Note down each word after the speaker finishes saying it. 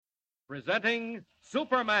presenting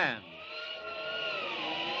Superman.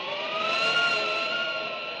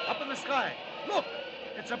 Up in the sky. Look,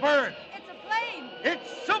 it's a bird. It's a plane.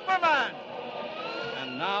 It's Superman.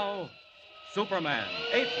 And now, Superman,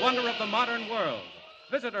 eighth wonder of the modern world,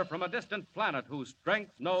 visitor from a distant planet whose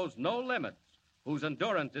strength knows no limits, whose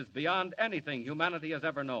endurance is beyond anything humanity has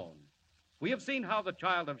ever known. We have seen how the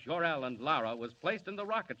child of Jor-El and Lara was placed in the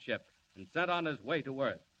rocket ship and sent on his way to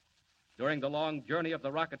Earth. During the long journey of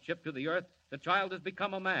the rocket ship to the Earth, the child has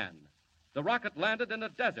become a man. The rocket landed in a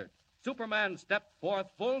desert. Superman stepped forth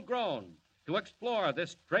full grown to explore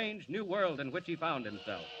this strange new world in which he found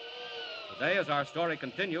himself. Today, as our story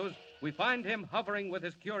continues, we find him hovering with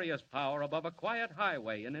his curious power above a quiet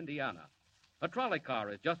highway in Indiana. A trolley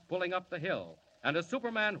car is just pulling up the hill, and as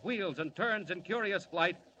Superman wheels and turns in curious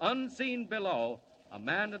flight, unseen below, a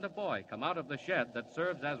man and a boy come out of the shed that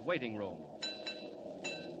serves as waiting room.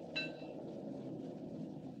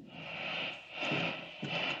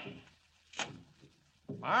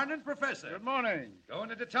 Morning, Professor. Good morning.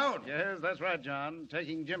 Going into town. Yes, that's right, John.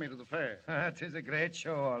 Taking Jimmy to the fair. That is a great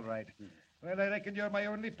show, all right. Well, I reckon you're my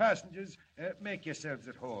only passengers. Make yourselves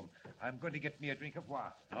at home. I'm going to get me a drink of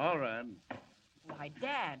water. All right. Why,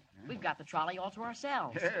 Dad, we've got the trolley all to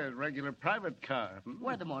ourselves. Yes, regular private car.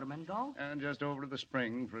 Where'd the motorman go? And just over to the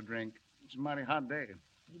spring for a drink. It's a mighty hot day.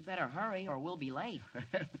 You'd better hurry or we'll be late.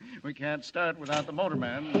 We can't start without the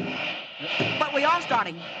motorman. But we are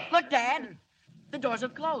starting. Look, Dad. The doors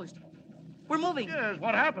have closed. We're moving. Yes,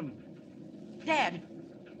 what happened? Dad,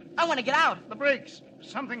 I want to get out. The brakes.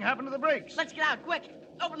 Something happened to the brakes. Let's get out, quick.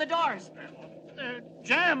 Open the doors. They're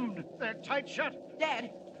jammed. They're tight shut.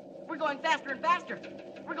 Dad, we're going faster and faster.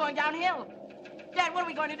 We're going downhill. Dad, what are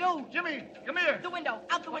we going to do? Jimmy, come here. The window.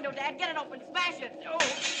 Out the window, Dad. Get it open. Smash it.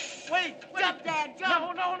 Oh, wait. Jump, Dad,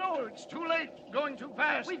 jump. No. It's too late. Going too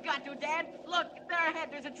fast. We've got to, Dad. Look, there ahead,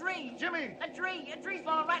 there's a tree. Jimmy. A tree's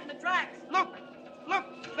falling right in the tracks. Look,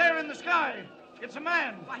 there in the sky. It's a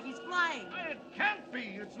man. Why, he's flying. It can't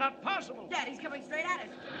be. It's not possible. Dad, he's coming straight at us.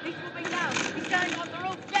 He's swooping down. He's tearing off the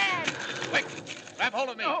roof. Dad! Quick, grab hold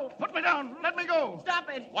of me. No, put me down. Let me go. Stop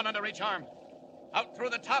it. One under each arm. Out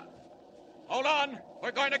through the top. Hold on.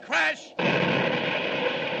 We're going to crash.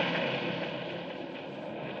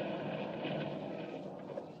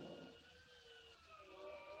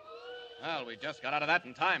 Well, we just got out of that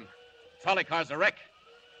in time. Trolley car's a wreck.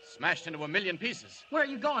 Smashed into a million pieces. Where are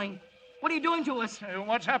you going? What are you doing to us?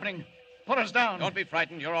 What's happening? Put us down. Don't be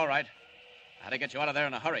frightened. You're all right. I had to get you out of there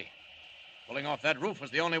in a hurry. Pulling off that roof was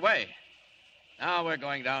the only way. Now we're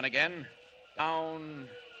going down again. Down.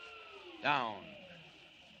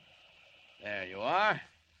 There you are.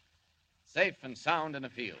 Safe and sound in a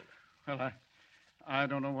field. Well, I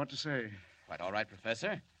don't know what to say. Quite all right,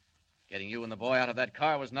 Professor. Getting you and the boy out of that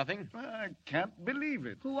car was nothing. I can't believe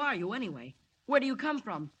it. Who are you, anyway? Where do you come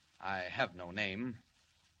from? I have no name.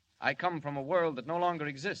 I come from a world that no longer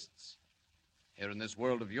exists. Here in this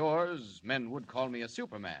world of yours, men would call me a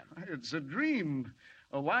Superman. It's a dream.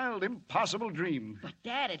 A wild, impossible dream. But,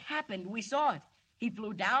 Dad, it happened. We saw it. He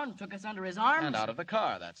flew down, took us under his arms. And out of the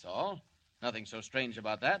car, that's all. Nothing so strange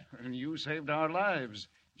about that. And you saved our lives,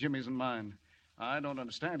 Jimmy's and mine. I don't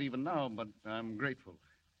understand even now, but I'm grateful.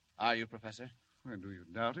 Are you, Professor? Well, do you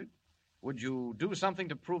doubt it? Would you do something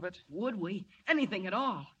to prove it? Would we? Anything at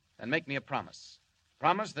all. Then make me a promise.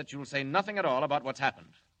 Promise that you'll say nothing at all about what's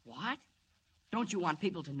happened. What? Don't you want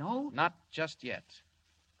people to know? Not just yet.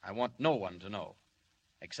 I want no one to know,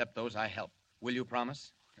 except those I help. Will you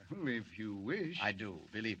promise? Well, if you wish. I do,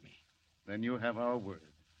 believe me. Then you have our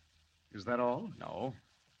word. Is that all? No.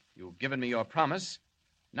 You've given me your promise.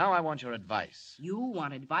 Now I want your advice. You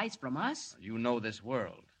want advice from us? You know this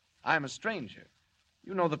world. I'm a stranger.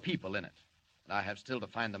 You know the people in it. And I have still to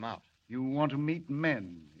find them out. You want to meet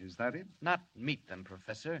men, is that it? Not meet them,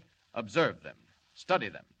 Professor. Observe them. Study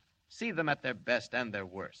them. See them at their best and their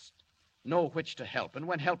worst. Know which to help and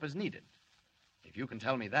when help is needed. If you can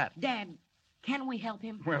tell me that... Dad, can we help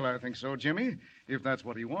him? Well, I think so, Jimmy, if that's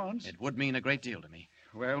what he wants. It would mean a great deal to me.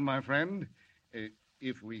 Well, my friend,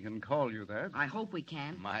 if we can call you that. I hope we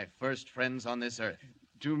can. My first friends on this earth.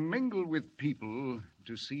 To mingle with people,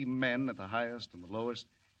 to see men at the highest and the lowest,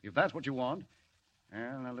 if that's what you want.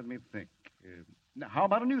 Well, now let me think. Now, how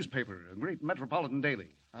about a newspaper, a great metropolitan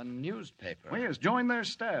daily? A newspaper? Well, yes, join their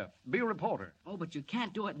staff. Be a reporter. Oh, but you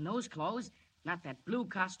can't do it in those clothes. Not that blue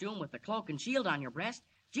costume with the cloak and shield on your breast.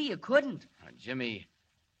 Gee, you couldn't. Jimmy,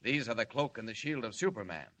 these are the cloak and the shield of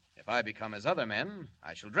Superman. If I become as other men,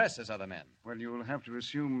 I shall dress as other men. Well, you'll have to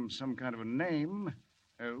assume some kind of a name.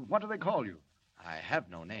 What do they call you? I have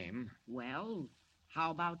no name. Well,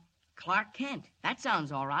 how about Clark Kent. That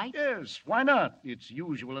sounds all right. Yes, why not? It's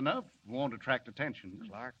usual enough. Won't attract attention.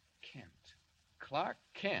 Clark Kent. Clark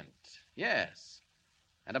Kent. Yes.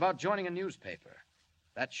 And about joining a newspaper.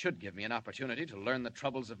 That should give me an opportunity to learn the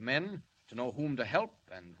troubles of men, to know whom to help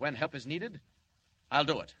and when help is needed. I'll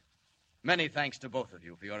do it. Many thanks to both of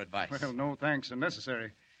you for your advice. Well, no thanks are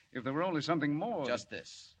necessary. If there were only something more. Just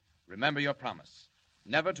this. Remember your promise.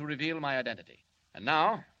 Never to reveal my identity. And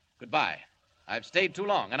now, goodbye. I've stayed too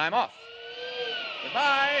long, and I'm off.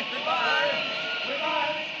 Goodbye. Goodbye.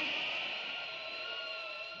 Goodbye.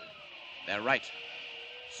 They're right.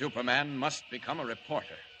 Superman must become a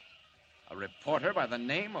reporter. A reporter by the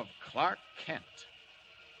name of Clark Kent.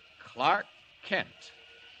 Clark Kent.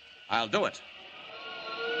 I'll do it.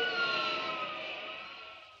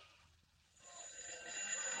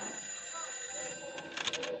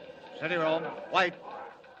 Steady, Rome. White.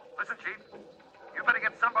 Listen, Chief. You better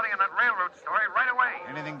get somebody in that railroad story right away.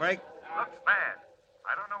 Anything break? Looks bad.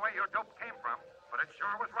 I don't know where your dope came from, but it sure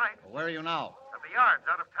was right. Where are you now? At the yards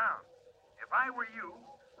out of town. If I were you,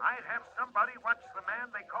 I'd have somebody watch the man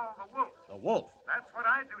they call the Wolf. The Wolf. That's what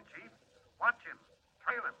I do, Chief. Watch him,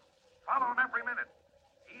 trail him, follow him every minute.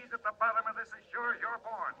 He's at the bottom of this as sure as you're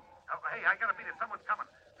born. Oh, hey, I gotta meet him. Someone's coming.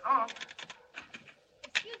 So,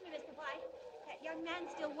 Excuse me, Mr. White. That young man's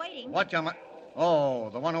still waiting. What young man? Oh,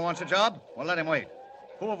 the one who wants a job? Well, let him wait.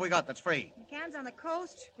 Who have we got that's free? McCann's on the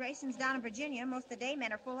coast. Grayson's down in Virginia. Most of the day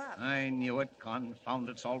men are full up. I knew it. Confound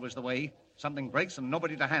it's always the way. Something breaks and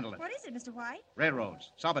nobody to handle it. What is it, Mr. White?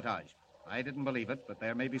 Railroads. Sabotage. I didn't believe it, but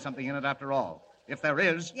there may be something in it after all. If there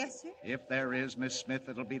is... Yes, sir? If there is, Miss Smith,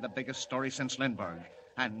 it'll be the biggest story since Lindbergh.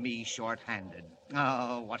 And me short-handed.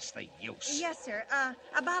 Oh, what's the use? Yes, sir.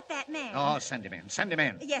 About that man. Oh, send him in. Send him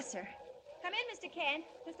in. Yes, sir. Come in, Mr. Kent.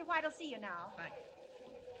 Mr. White will see you now. Thank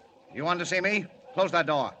You wanted to see me? Close that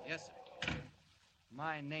door. you. Yes, sir.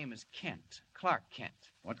 My name is Kent. Clark Kent.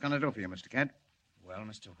 What can I do for you, Mr. Kent? Well,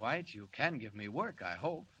 Mr. White, you can give me work, I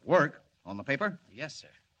hope. Work? On the paper? Yes, sir.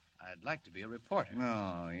 I'd like to be a reporter.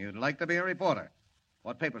 No, you'd like to be a reporter.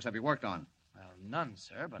 What papers have you worked on? Well, none,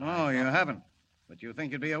 sir, but Oh, you haven't. But you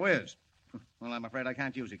think you'd be a whiz. Well, I'm afraid I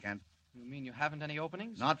can't use you, Kent. You mean you haven't any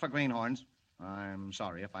openings? Not for greenhorns. I'm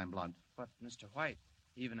sorry if I'm blunt. But, Mr. White,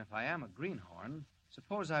 even if I am a greenhorn,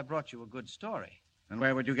 suppose I brought you a good story. And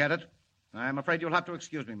where would you get it? I'm afraid you'll have to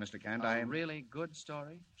excuse me, Mr. Kent. A really good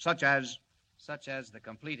story? Such as... Such as the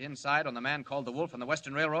complete inside on the man called the Wolf on the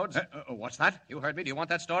Western Railroads? What's that? You heard me. Do you want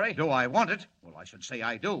that story? Do I want it? Well, I should say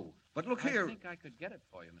I do. But look here. I think I could get it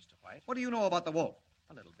for you, Mr. White. What do you know about the Wolf?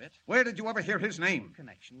 A little bit. Where did you ever hear his In name?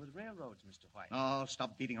 connection with railroads, Mr. White. Oh,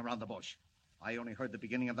 stop beating around the bush. I only heard the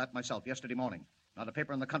beginning of that myself yesterday morning. Not a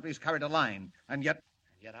paper in the country's carried a line, and yet...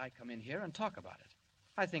 And yet I come in here and talk about it.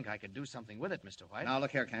 I think I could do something with it, Mr. White. Now,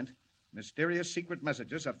 look here, Kent. Mysterious secret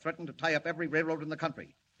messages have threatened to tie up every railroad in the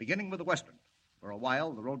country, beginning with the Western. For a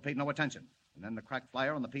while, the road paid no attention, and then the crack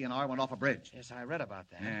flyer on the P&R went off a bridge. Yes, I read about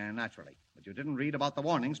that. Naturally. But you didn't read about the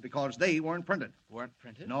warnings because they weren't printed. Weren't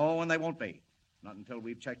printed? No, and they won't be. Not until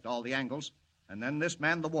we've checked all the angles. And then this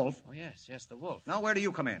man, the Wolf. Oh, yes, the Wolf. Now, where do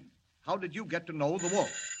you come in? How did you get to know the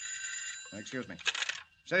Wolf? Excuse me.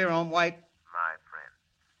 Sit Rome, White. my friend,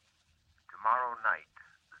 tomorrow night,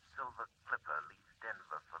 the Silver Clipper leaves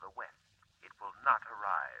Denver for the west. It will not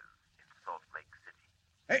arrive in Salt Lake City.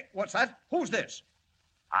 Hey, what's that? Who's this?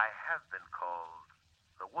 I have been called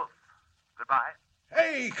the Wolf. Goodbye.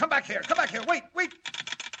 Hey, come back here. Come back here. Wait.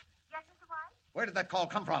 Yes, Mr. White? Where did that call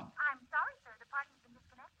come from? I'm sorry, sir. The party's been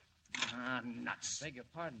disconnected. Nuts. Beg your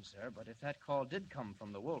pardon, sir, but if that call did come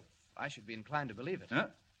from the Wolf, I should be inclined to believe it. Huh?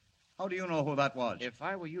 How do you know who that was? If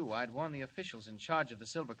I were you, I'd warn the officials in charge of the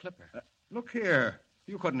Silver Clipper. Look here.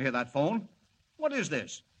 You couldn't hear that phone. What is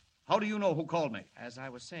this? How do you know who called me? As I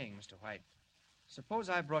was saying, Mr. White, suppose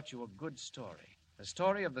I brought you a good story. The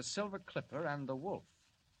story of the Silver Clipper and the Wolf.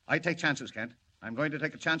 I take chances, Kent. I'm going to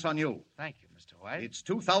take a chance on you. Thank you, Mr. White. It's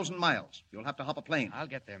 2,000 miles. You'll have to hop a plane. I'll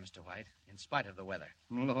get there, Mr. White, in spite of the weather.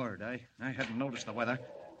 Lord, I hadn't noticed the weather.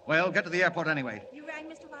 Well, get to the airport anyway. You rang,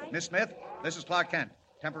 Mr. White? Miss Smith, this is Clark Kent,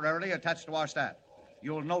 temporarily attached to our staff.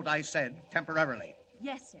 You'll note I said temporarily.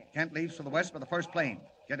 Yes, sir. Kent leaves for the west by the first plane.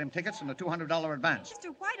 Get him tickets and a $200 advance. Mr.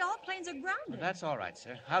 White, all planes are grounded. That's all right,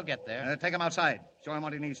 sir. I'll get there. Take him outside. Show him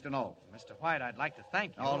what he needs to know. Mr. White, I'd like to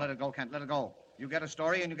thank you. Oh, let it go, Kent. Let it go. You get a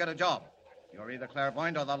story and you get a job. You're either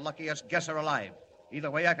clairvoyant or the luckiest guesser alive. Either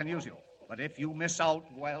way, I can use you. But if you miss out,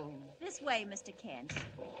 well... This way, Mr. Kent.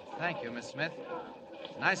 Thank you, Miss Smith.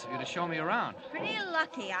 Nice of you to show me around. Pretty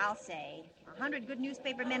lucky, I'll say. 100 good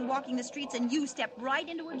newspaper men walking the streets, and you step right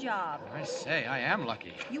into a job. I say, I am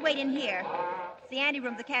lucky. You wait in here. It's the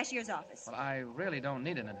anteroom of the cashier's office. But I really don't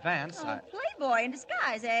need an advance. Oh, playboy in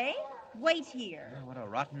disguise, eh? Wait here. Oh, what a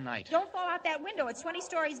rotten night. Don't fall out that window. It's 20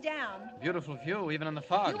 stories down. Beautiful view, even in the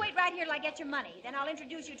fog. You wait right here till I get your money. Then I'll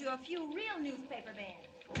introduce you to a few real newspaper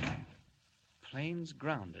men. Planes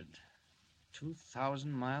grounded.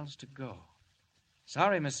 2,000 miles to go.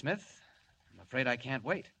 Sorry, Miss Smith. I'm afraid I can't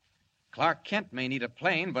wait. Clark Kent may need a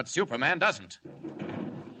plane, but Superman doesn't.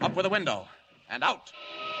 Up with the window. And out.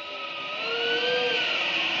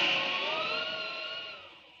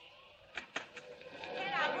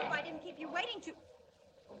 Get out. Hope I didn't keep you waiting too.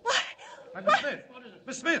 What? Miss Smith. What is it?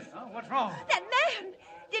 Miss Smith. Oh, what's wrong? That man.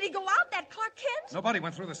 Did he go out, that Clark Kent? Nobody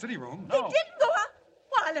went through the city room. He didn't go out.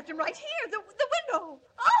 Well, I left him right here. The window.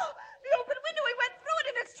 Oh, the open window. He went through it,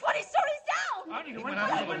 and it's 20 stories down. He went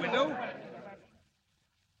out through the window.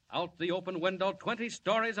 Out the open window, 20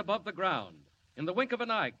 stories above the ground. In the wink of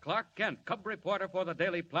an eye, Clark Kent, cub reporter for the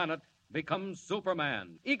Daily Planet, becomes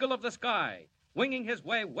Superman, eagle of the sky, winging his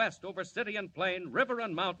way west over city and plain, river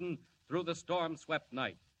and mountain, through the storm-swept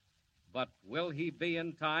night. But will he be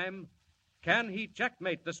in time? Can he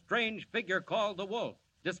checkmate the strange figure called the Wolf,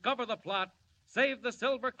 discover the plot, save the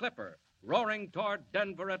Silver Clipper, roaring toward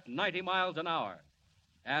Denver at 90 miles an hour?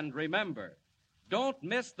 And remember, don't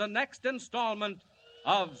miss the next installment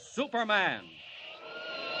of Superman.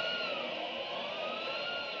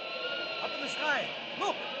 Up in the sky.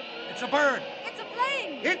 Look, it's a bird. It's a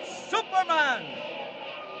plane. It's Superman.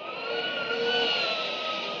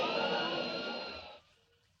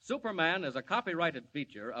 Superman is a copyrighted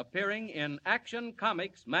feature appearing in Action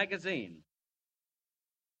Comics magazine.